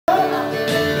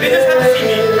They just have to see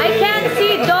me. I can't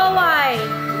see Dowai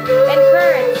and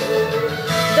Kurt.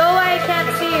 Dowai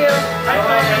can't see you.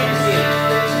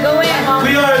 Go in.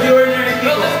 We are the ordinary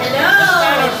people.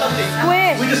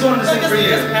 Squish. We just wanted to sing for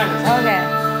you. Okay.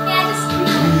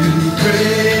 We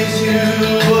praise you,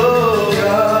 oh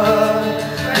God,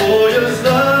 for your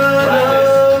Son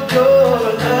of your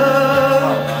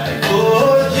love, for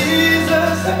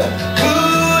Jesus who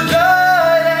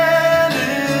died and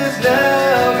is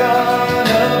now gone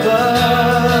above.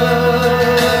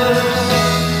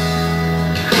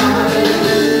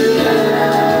 Hallelujah,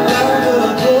 the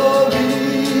glory.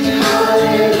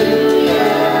 Hallelujah,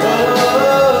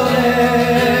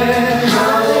 amen.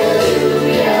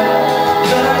 Hallelujah,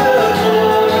 the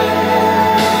glory.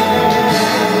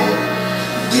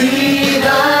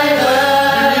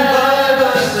 Revive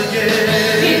us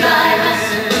again. Revive us.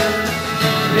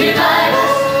 Revive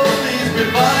us. Oh, please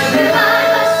revive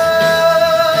Revive us.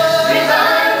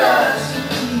 Revive us.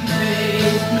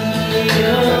 Praise be, O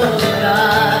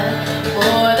God,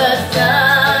 for the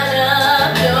Son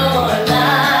of your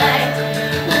light,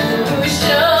 who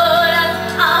showed us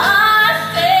our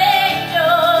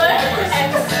Savior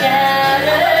and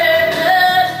scattered the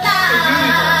light.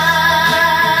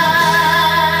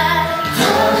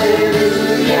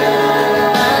 Hallelujah,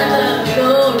 the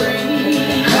glory.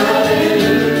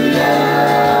 Hallelujah,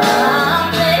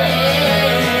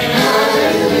 amen.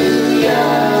 Hallelujah,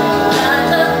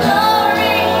 the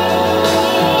glory.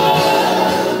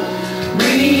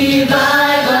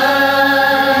 Revive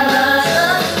us.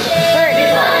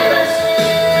 Revive us.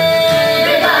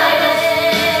 Revive us.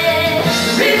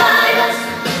 Revive us.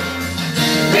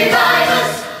 Revive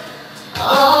us.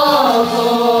 All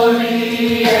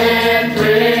glory and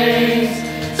praise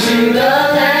to the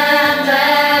Lamb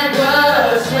that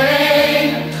was slain,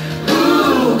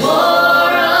 who bore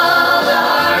all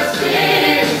our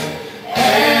sins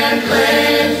and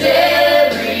cleansed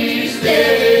every stain.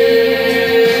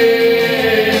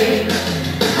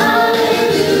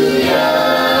 Hallelujah,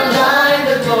 thine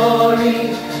the glory.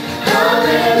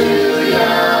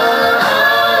 Hallelujah,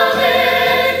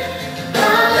 amen.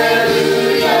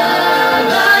 Hallelujah,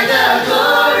 thine the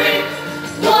glory.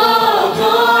 Whoa,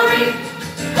 glory.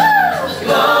 Woo,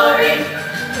 glory.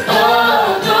 Oh,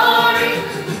 glory.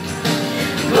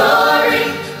 Glory.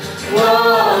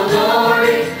 Whoa,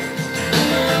 glory.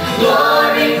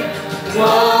 Glory.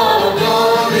 Whoa,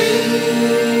 glory.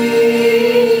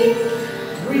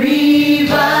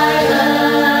 Revive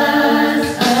us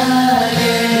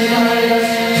again.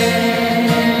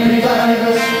 Revive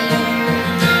us.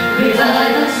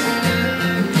 Revive us.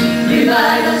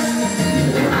 Revive us.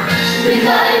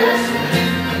 Revive us.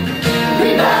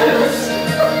 Revive us.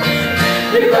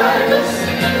 Revive us.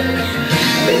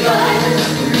 Revive us.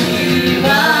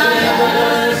 Revive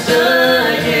us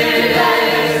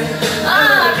again.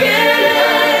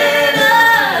 Again.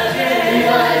 Again.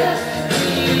 Revive us.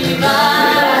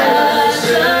 Revive us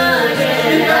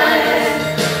again. Revive us.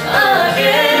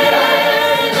 Again.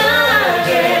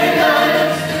 Again.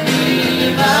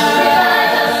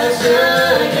 Revive us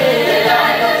again.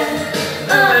 Revive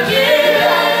us. Again. Again.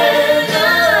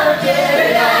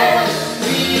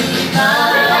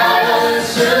 Revive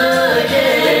us again.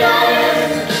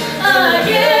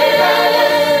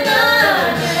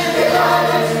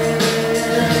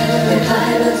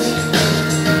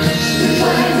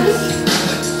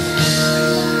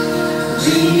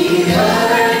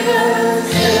 Revive us.